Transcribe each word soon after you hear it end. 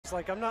It's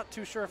like, I'm not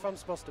too sure if I'm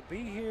supposed to be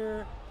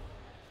here.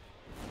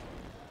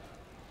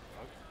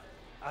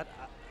 I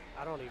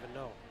don't even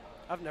know.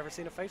 I've never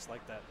seen a face like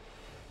that.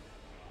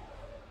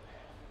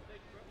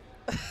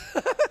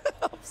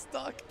 I'm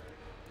stuck.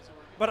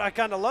 But I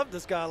kind of love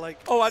this guy. Like,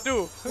 oh, I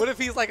do. What if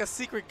he's like a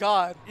secret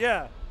god?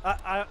 Yeah.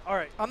 All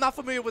right. I'm not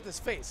familiar with his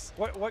face.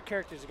 What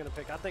character is he going to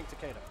pick? I think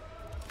Takeda.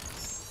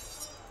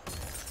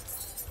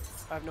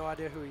 I have no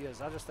idea who he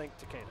is. I just think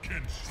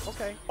Takeda.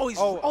 Okay.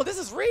 Oh, this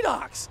is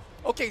Redox.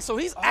 Okay, so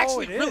he's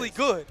actually really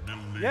good.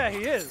 Yeah, he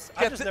is.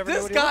 Yeah, I just never knew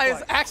this what he guy is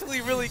looked like. actually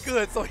really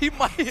good, so he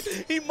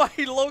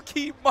might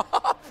low-key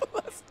mob.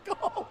 Let's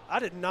go. I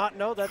did not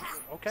know that.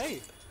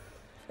 Okay.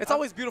 It's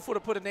always beautiful to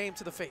put a name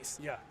to the face.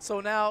 Yeah.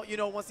 So now, you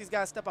know, once these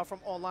guys step out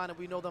from online and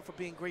we know them for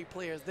being great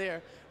players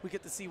there, we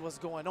get to see what's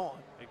going on.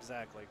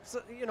 Exactly.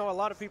 So, you know, a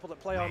lot of people that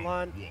play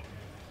online,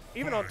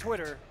 even on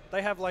Twitter,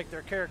 they have like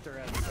their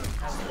character as their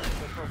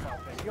profile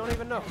pic. You don't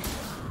even know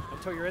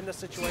until you're in this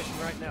situation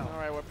right now. All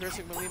right, well,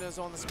 Piercing Melina is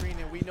on the screen,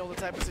 and we know the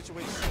type of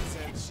situation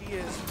she's in. She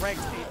is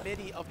ranked a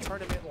many of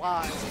tournament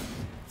lives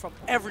from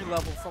every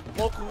level, from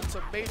local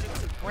to major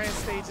to grand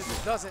stages.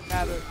 It doesn't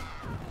matter.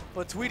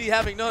 But Tweedy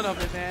having none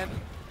of it, man.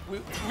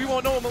 We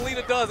won't know what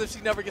Melina does if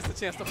she never gets the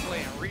chance to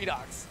play in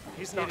Redox.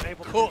 He's not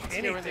able to do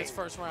anything here in this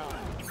first round.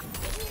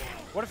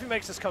 What if he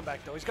makes this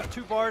comeback, though? He's got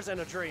 2 bars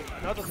and a dream.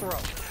 Another throw.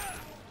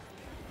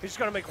 He's just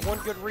got to make one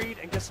good read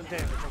and get some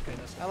damage. Okay,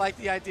 I like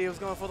the idea. He was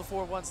going for the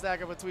 4-1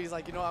 stagger, but Tweedy's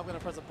like, you know, I'm going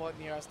to press a button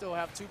here. I still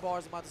have 2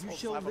 bars at my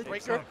disposal. I have a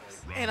breaker,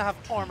 and I have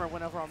armor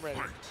whenever I'm ready.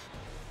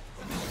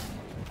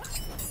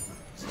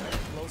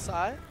 Low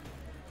side.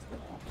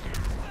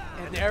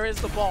 And there is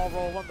the ball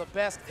roll, one of the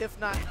best, if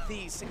not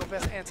the single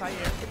best anti-air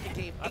in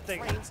the game. I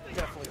think frames,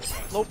 definitely the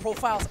best. Low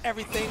profiles,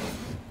 everything,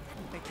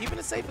 and keeping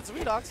it safe. It's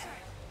Redox.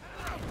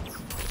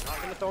 Not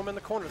going to throw him in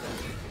the corner there.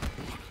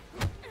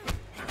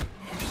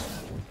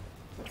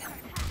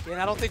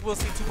 And I don't think we'll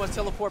see too much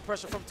teleport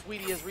pressure from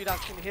Tweedy as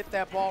Redox can hit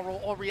that ball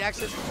roll or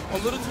reaction a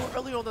little too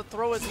early on the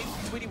throw as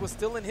Tweedy was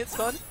still in hit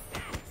stun.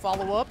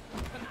 Follow up.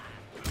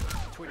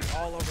 Tweedy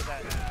all over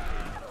that.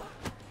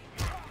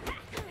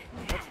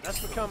 That's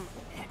become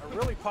a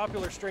really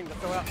popular string to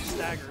throw out and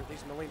stagger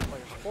these Melina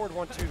players. Forward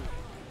 1-2.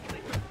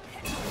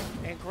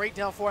 And great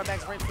down 4 at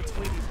max range for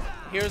Tweedy.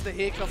 Here's the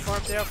hit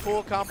confirmed there.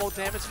 Full combo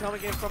damage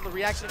coming in from the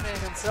reaction man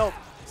himself.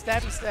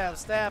 Stabby stab,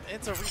 stab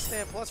into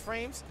restand plus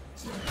frames.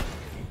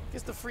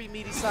 Gets the free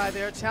meaty side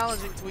there,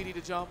 challenging Tweedy to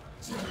jump.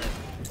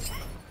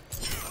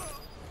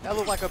 That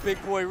looked like a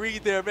big boy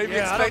read there. Maybe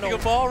expecting a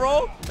ball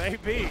roll?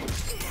 Maybe.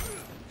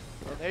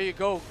 And there you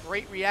go.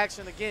 Great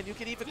reaction again. You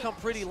can even come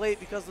pretty late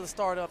because of the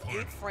startup.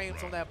 8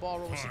 frames on that ball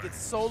roll. She gets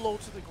so low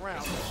to the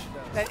ground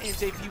that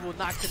NJP will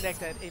not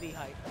connect at any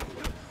height.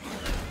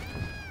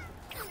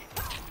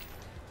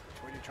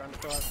 Tweedy trying to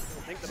throw out,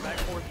 I think the back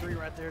forward 3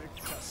 right there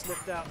got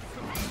slipped out.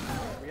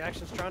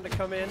 Reaction's trying to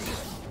come in.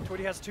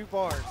 Tweedy has 2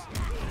 bars.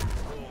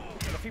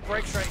 And if he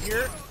breaks right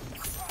here,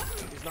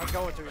 he's not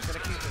going to. He's going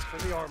to keep it for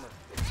the armor.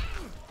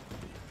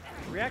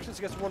 Reactions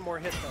gets 1 more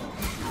hit,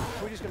 though.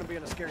 Tweedy's going to be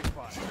in a scary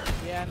spot.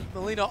 Yeah, and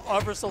Melina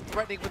ever so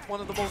threatening with one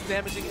of the most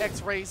damaging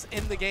X-rays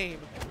in the game.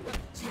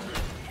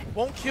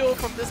 Won't kill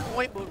from this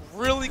point, but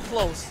really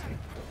close.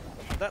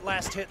 That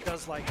last hit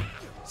does like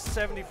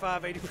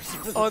 75,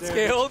 80% of the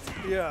Unscaled?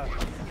 damage. Yeah.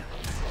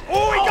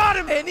 Oh, he got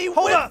him! And he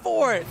went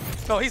for it.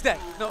 No, he's dead.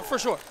 No, for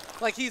sure.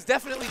 Like, he's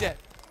definitely dead.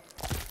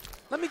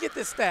 Let me get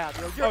this stab,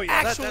 yo. You're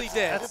actually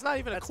dead. It's not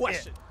even a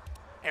question.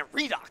 And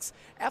Redox,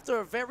 after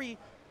a very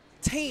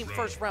tame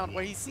first round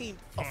where he seemed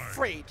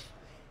afraid,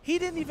 he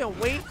didn't even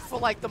wait for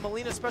like the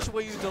Melina special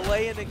where you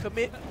delay and then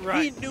commit.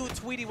 He knew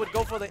Tweedy would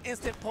go for the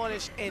instant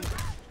punish and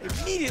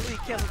immediately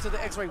cancel to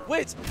the X-ray,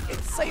 which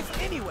it's safe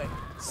anyway.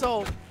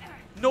 So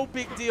no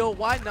big deal.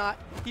 Why not?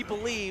 He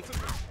believed.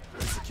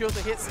 He secured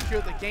the hit,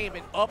 secured the game,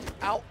 and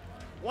out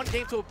 1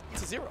 game to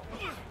 0.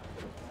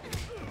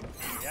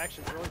 The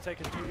action's really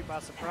taking Tweedy by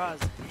surprise.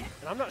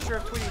 And I'm not sure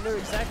if Tweedy knew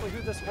exactly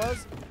who this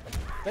was.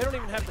 They don't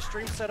even have the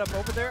stream set up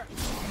over there.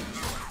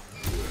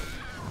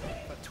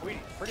 But Tweedy,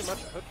 pretty much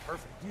a hook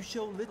perfect. You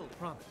show little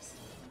promise.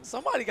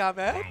 Somebody got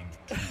mad.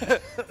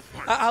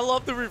 I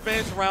love the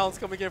revenge rounds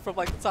coming in from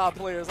like the top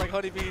players like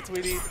Honeybee,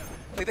 Tweedy.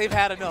 Like they've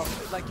had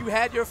enough. Like you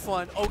had your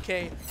fun,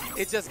 okay.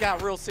 It just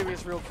got real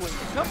serious real quick.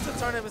 It comes to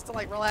tournaments to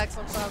like relax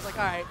sometimes, like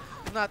all right,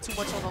 not too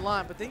much on the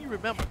line. But then you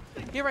remember,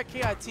 here at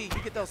KiT,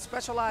 you get those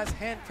specialized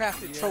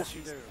handcrafted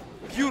trophies. You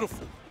do.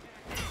 Beautiful.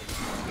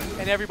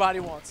 And everybody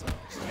wants them.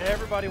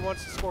 Everybody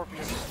wants the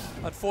Scorpion.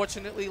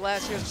 Unfortunately,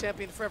 last year's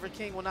champion Forever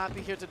King will not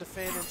be here to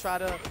defend and try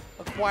to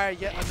acquire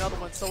yet another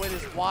one, so it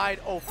is wide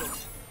open.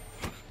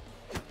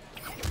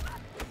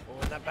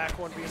 Oh, and that back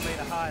one being made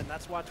a high, and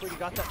that's why Tweedy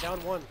got that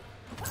down 1.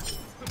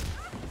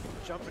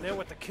 Jumping in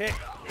with the kick.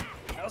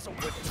 That was a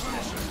wicked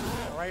position.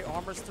 All right,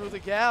 armor's through the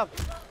gap.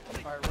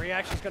 All right,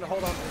 Reaction's going to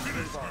hold on to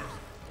his 3 bars.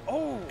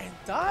 Oh! And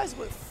dies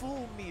with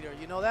full meter.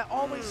 You know, that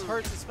always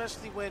hurts,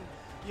 especially when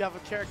you have a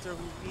character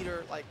whose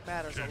meter like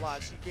matters a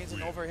lot. She gains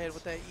an overhead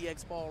with that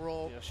EX ball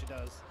roll. Yeah, she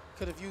does.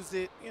 Could have used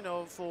it, you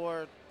know,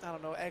 for, I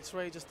don't know,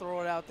 X-Ray, just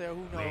throw it out there,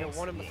 who knows. May have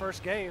won him the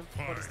first game.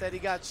 But instead he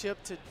got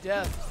chipped to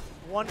death.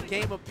 One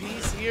game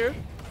apiece here.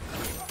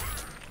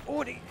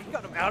 Oh, he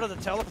got him out of the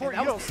teleport?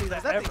 You don't see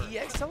that ever. Is that the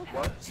EX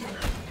teleport?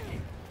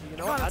 You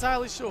know, I'm not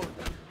entirely sure.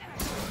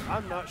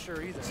 I'm not sure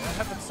either. That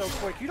happens so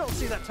quick. You don't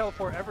see that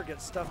teleport ever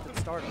get stuffed at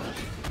startup.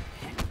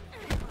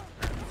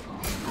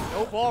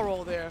 No ball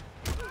roll there.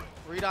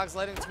 Redox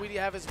letting Tweedy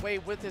have his way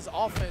with his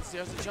offense.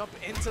 There's a jump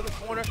into the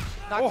corner.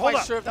 Not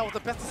quite sure if that was the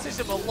best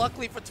decision, but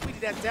luckily for Tweedy,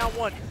 that down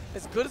one,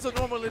 as good as a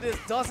normal it is,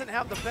 doesn't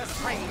have the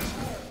best range.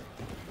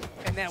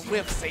 And that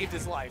whip saved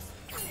his life.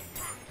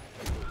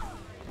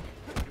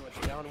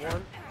 Down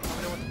one,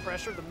 coming in with the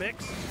pressure, the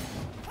mix.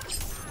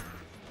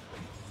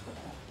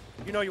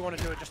 You know you want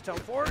to do it, just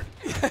teleport.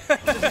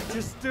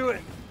 just do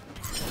it.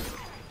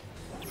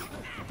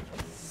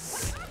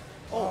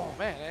 Oh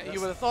man, you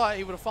would have thought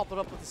he would have followed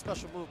up with a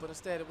special move, but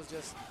instead it was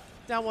just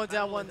down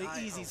one, the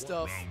easy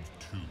stuff.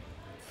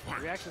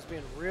 Reactions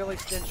being really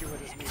stingy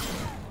with his music.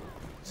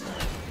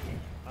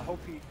 I hope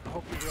he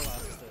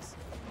realizes this.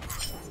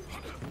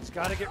 He's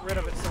got to get rid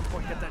of it at some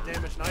point, get that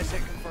damage. Nice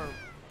hit confirmed.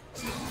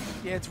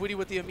 Yeah, Tweedy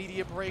with the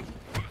immediate break.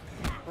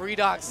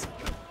 Redox,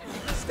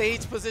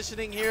 stage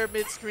positioning here,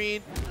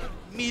 mid-screen,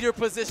 meter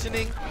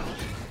positioning.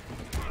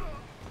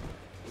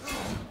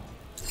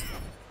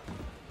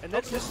 And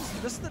this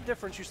is the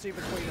difference you see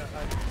between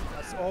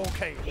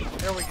okay,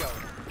 there we go.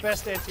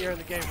 Best anti-air in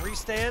the game.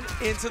 Restand.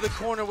 Into the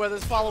corner where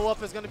this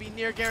follow-up is going to be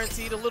near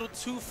guaranteed, a little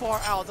too far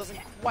out. Doesn't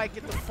quite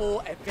get the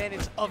full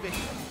advantage of it.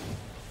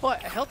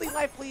 But a healthy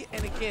life lead,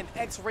 and again,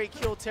 X-ray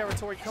kill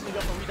territory coming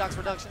up for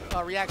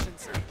Redox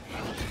reactions.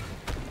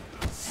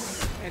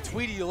 And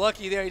Tweedy, you're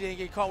lucky there he didn't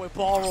get caught with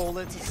ball roll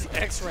into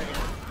X-ray.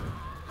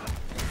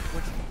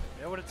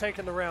 It would have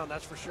taken the round,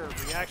 that's for sure.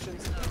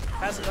 Reactions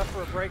has enough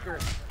for a breaker.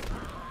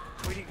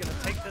 Tweedy gonna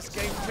take this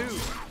game too.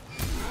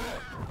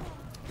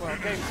 Well,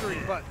 game 3,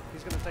 but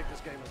he's gonna take this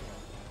game as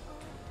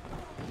well.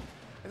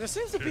 And there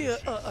seems to be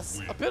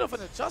a bit of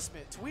an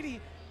adjustment.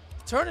 Tweedy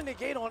turning the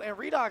gate on, and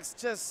Redox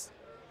just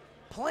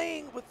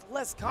playing with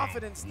less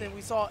confidence than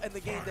we saw in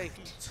the game that he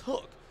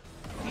took.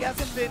 He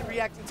hasn't been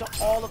reacting to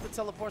all of the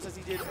teleports as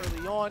he did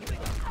early on.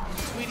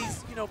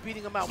 Tweedy's, you know,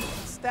 beating him out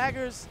with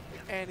staggers,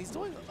 and he's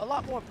doing a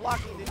lot more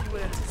blocking than you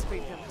would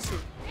anticipate him to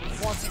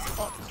once he's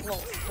up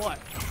close. But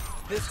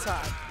this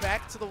time,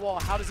 back to the wall.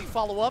 How does he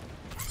follow up?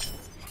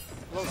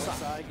 Low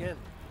side again.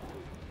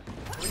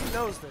 Tweedy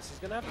knows this. He's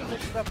gonna have to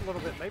mix it up a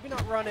little bit. Maybe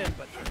not run in,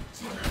 but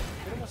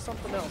get him with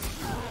something else.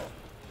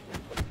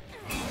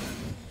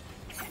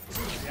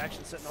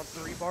 Reaction sitting on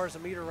 3 bars a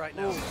meter right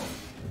now. Ooh.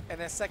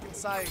 And that second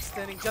side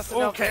extending just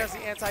enough. There's the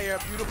anti-air.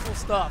 Beautiful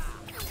stuff.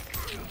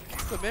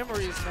 It's the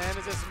memories, man.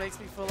 It just makes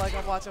me feel like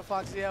I'm watching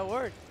Foxy at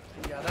work.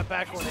 Yeah, that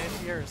back one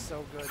anti-air is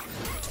so good.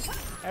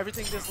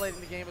 Everything this late in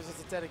the game is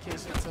just a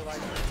dedication to like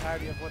the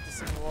entirety of what the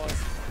scene was.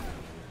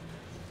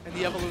 And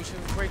the evolution.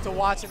 Great to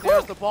watch. And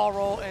there's the ball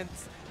roll. And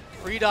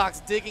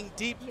Redox digging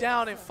deep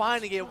down and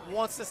finding it.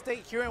 Wants to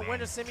stay here in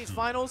Winter Semis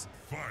Finals.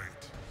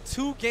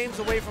 2 games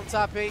away from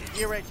top 8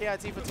 here at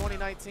KiT for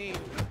 2019.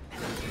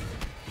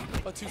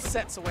 Or 2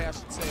 sets away, I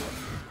should say.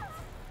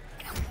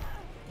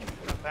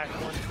 Back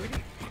one,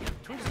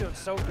 Tweedy's doing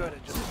so good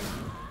at just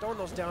throwing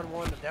those down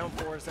 1, the down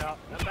 4 is out.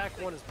 That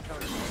back one is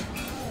becoming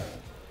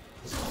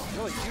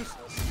really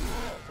useless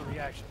for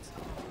reactions.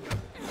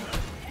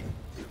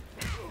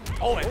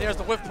 Oh, and there's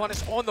the whiff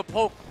punish on the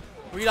poke.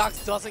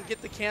 Redox doesn't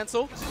get the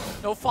cancel.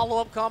 No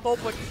follow-up combo,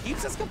 but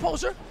keeps his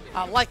composure.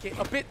 I like it.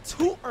 A bit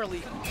too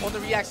early on the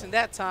reaction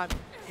that time,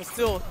 but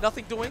still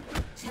nothing doing.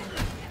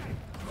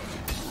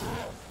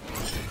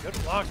 Good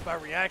blocks by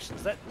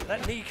reactions.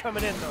 That knee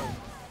coming in, though.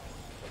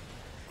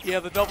 Yeah,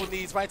 the double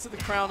knees right to the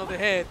crown of the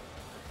head.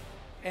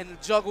 And the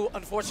juggle,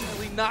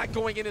 unfortunately, not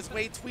going in his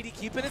way. Tweedy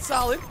keeping it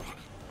solid.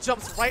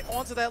 Jumps right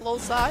onto that low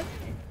side.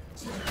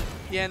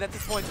 Yeah, and at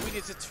this point, Tweedy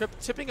is just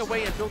chipping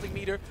away and building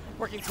meter,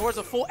 working towards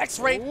a full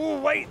X-ray. Ooh,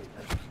 wait!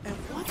 And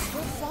what's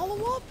the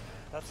follow-up?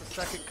 That's the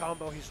second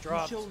combo he's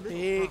dropped.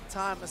 Big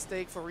time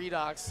mistake for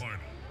Redox.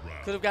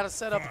 Could have got a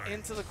setup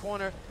into the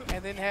corner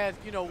and then had,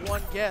 you know,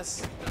 one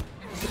guess,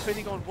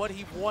 depending on what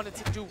he wanted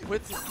to do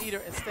with his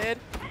meter. Instead,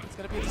 it's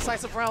going to be a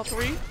decisive round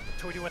 3.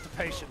 Tweedy with the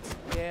patience.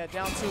 Yeah,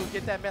 down 2.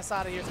 Get that mess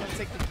out of here. It's going to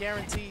take the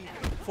guaranteed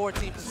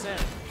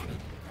 14%.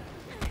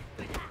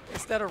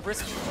 Instead of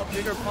risking a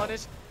bigger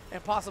punish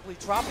and possibly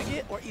dropping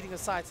it or eating a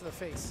side to the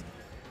face.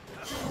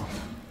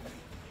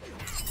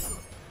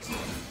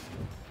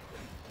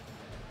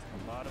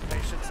 A lot of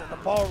patience and the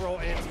ball roll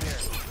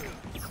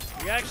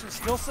anti-air. Reaction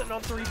still sitting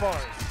on 3 bars.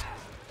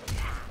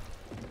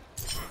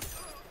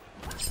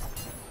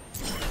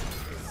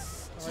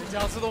 All right,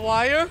 down to the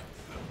wire.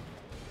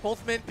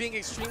 Both men being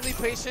extremely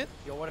patient.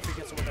 Yo, what if he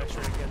gets him with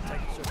X-ray again?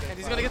 And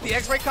he's going to get the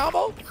X-ray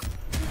combo.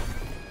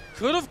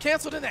 Could have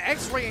canceled in the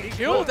X-ray and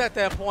killed at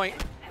that point.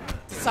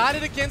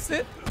 Decided against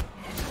it.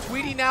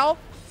 Tweedy now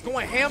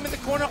going ham in the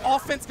corner.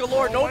 Offense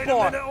galore, no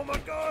bar. Oh my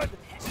God.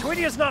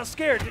 Tweedy is not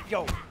scared.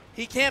 Yo,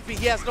 He can't be.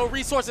 He has no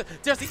resources.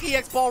 There's the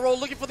EX ball roll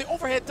looking for the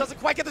overhead. Doesn't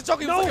quite get the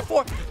choke he was looking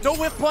for. No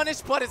whiff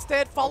punish, but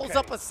instead follows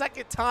up a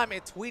second time.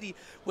 And Tweedy,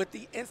 with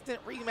the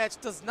instant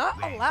rematch, does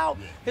not allow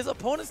his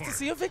opponents to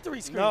see a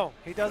victory screen. No,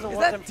 he doesn't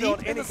want them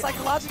feeling in the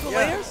psychological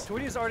layers?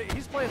 Tweedy's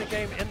he's playing a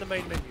game in the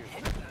main menu.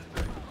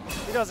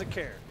 He doesn't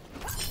care.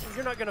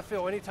 You're not going to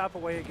feel any type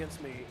of way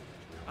against me.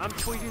 I'm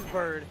Tweedy's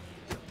bird.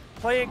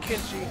 Playing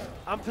Kenshi.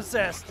 I'm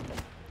possessed.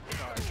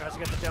 All right, tries to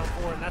get the down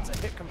 4, and that's a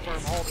hit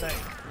confirm all day.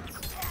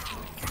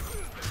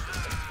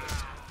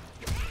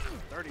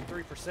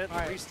 33%.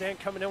 The restand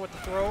coming in with the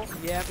throw.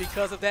 Yeah,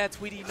 because of that,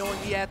 Tweedy knowing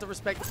he had to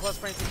respect the plus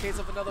frames in case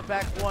of another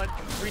back one.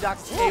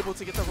 Redox is able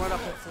to get the run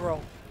up and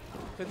throw.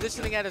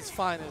 Conditioning at its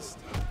finest.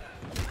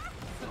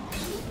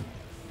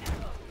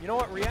 You know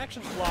what?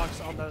 Reactions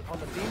blocks on the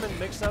demon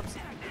mix-ups,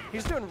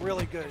 he's doing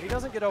really good. He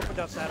doesn't get opened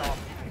up that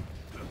often.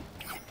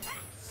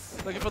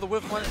 Looking for the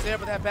whiff punish there,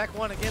 but that back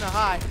one again a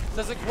high.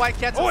 Doesn't quite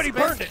catch him. Oh, and he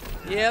burned it.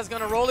 Yeah, he's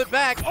gonna roll it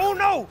back. Oh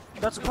no!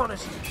 That's a punish.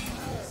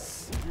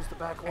 Use the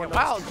back one. And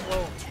wow,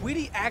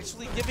 Tweedy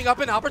actually giving up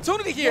an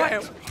opportunity here.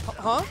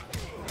 And,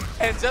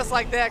 and just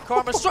like that,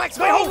 Karma strikes.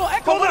 Wait, hold on,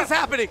 Echo, what is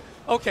happening?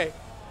 Okay,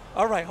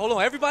 all right, hold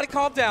on. Everybody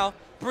calm down,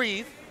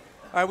 breathe.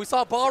 All right, we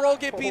saw ball roll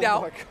get beat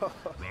out. Oh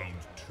my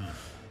God.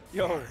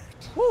 Yo,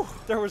 whew,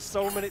 there was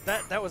so many.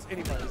 That was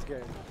anybody's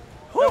game.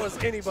 That was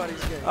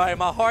anybody's game. All right,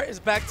 my heart is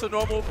back to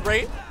normal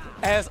rate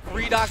as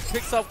Redox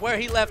picks up where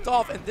he left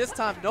off, and this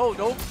time,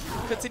 no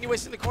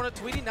continuation in the corner.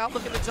 Tweedy now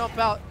looking to jump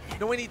out,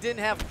 knowing he didn't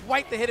have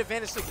quite the hit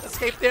advantage to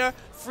escape there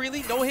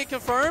freely. No hit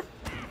confirmed.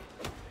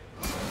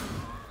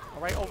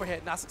 All right,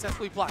 overhead, not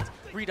successfully blocked.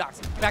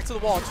 Redox back to the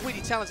wall.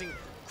 Tweedy challenging.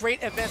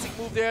 Great advancing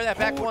move there. That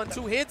back one,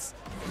 2 hits.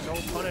 No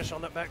punish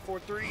on that back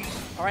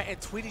 4-3. All right, and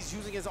Tweedy's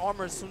using his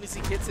armor as soon as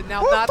he gets it.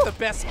 Now, not the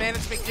best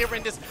management here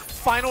in this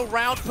final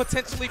round,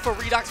 potentially for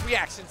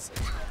RedoxReactions.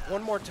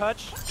 One more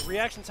touch.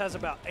 Reactions has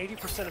about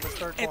 80% of his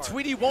third bar. And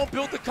Tweedy won't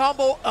build the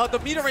combo, the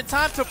meter in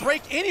time to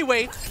break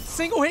anyway.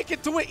 Single hit can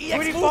do it. EX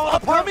Tweedy move falling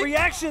apart. upcoming.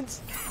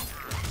 Reactions.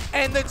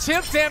 And the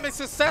chip damage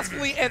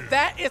successfully, and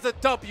that is a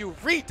W.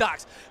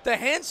 Redox. The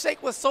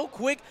handshake was so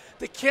quick,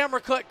 the camera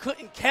cut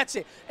couldn't catch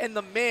it. And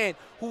the man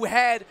who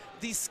had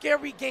the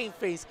scary game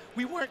face,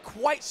 we weren't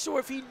quite sure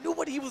if he knew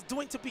what he was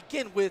doing to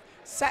begin with,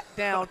 sat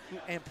down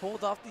and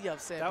pulled off the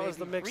upset. That was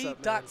the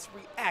mix-up,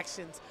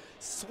 RedoxReactions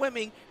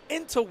swimming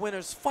into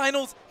winners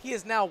finals. He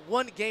is now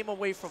 1 game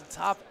away from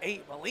top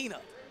 8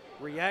 Molina.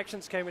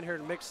 Reactions came in here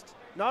and mixed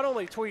not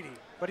only Tweedy,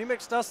 but he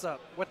mixed us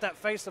up with that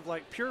face of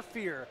like pure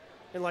fear.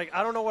 And like,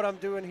 I don't know what I'm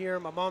doing here.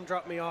 My mom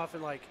dropped me off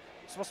and like,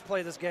 I'm supposed to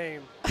play this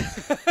game.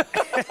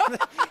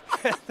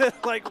 and then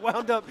like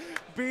wound up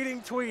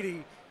beating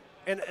Tweedy.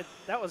 And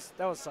that was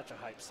such a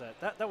hype set.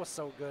 That was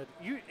so good.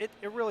 It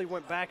really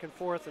went back and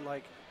forth, and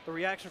like the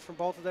reaction from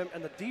both of them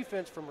and the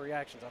defense from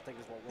Reactions, I think,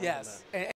 is what won. Yes.